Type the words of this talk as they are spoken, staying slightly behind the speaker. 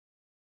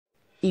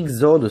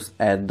Exodus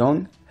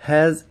add-on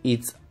has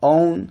its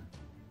own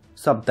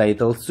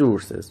subtitle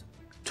sources.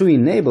 To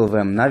enable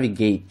them,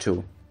 navigate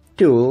to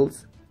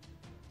Tools,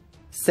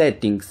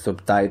 Settings,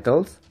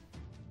 Subtitles,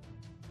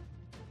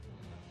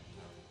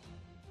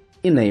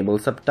 Enable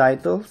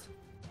Subtitles.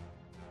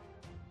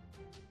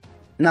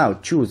 Now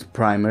choose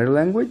primary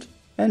language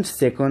and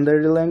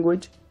secondary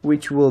language,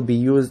 which will be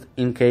used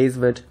in case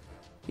that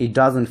it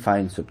doesn't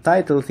find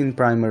subtitles in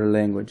primary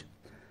language.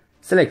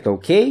 Select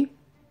OK,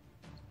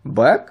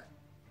 back.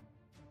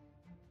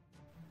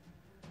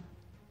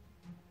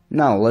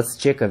 Now let's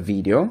check a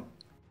video.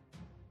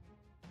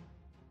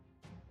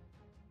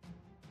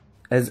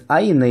 As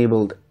I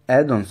enabled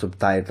add-on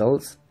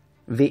subtitles,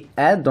 the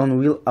add-on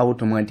will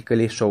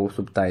automatically show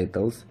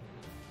subtitles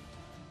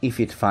if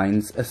it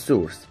finds a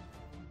source.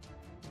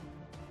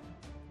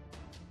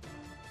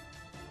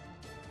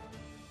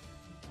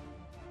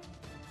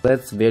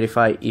 Let's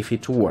verify if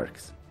it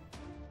works.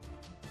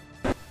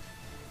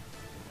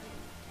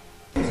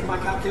 My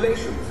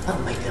calculations. I'll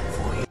make them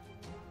for you.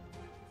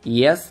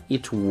 Yes,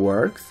 it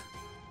works.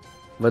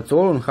 That's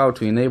all on how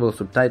to enable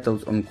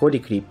subtitles on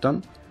Kodi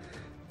Krypton.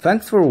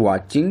 Thanks for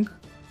watching.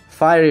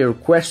 Fire your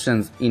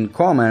questions in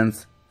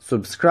comments,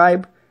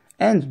 subscribe,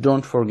 and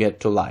don't forget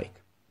to like.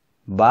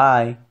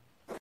 Bye!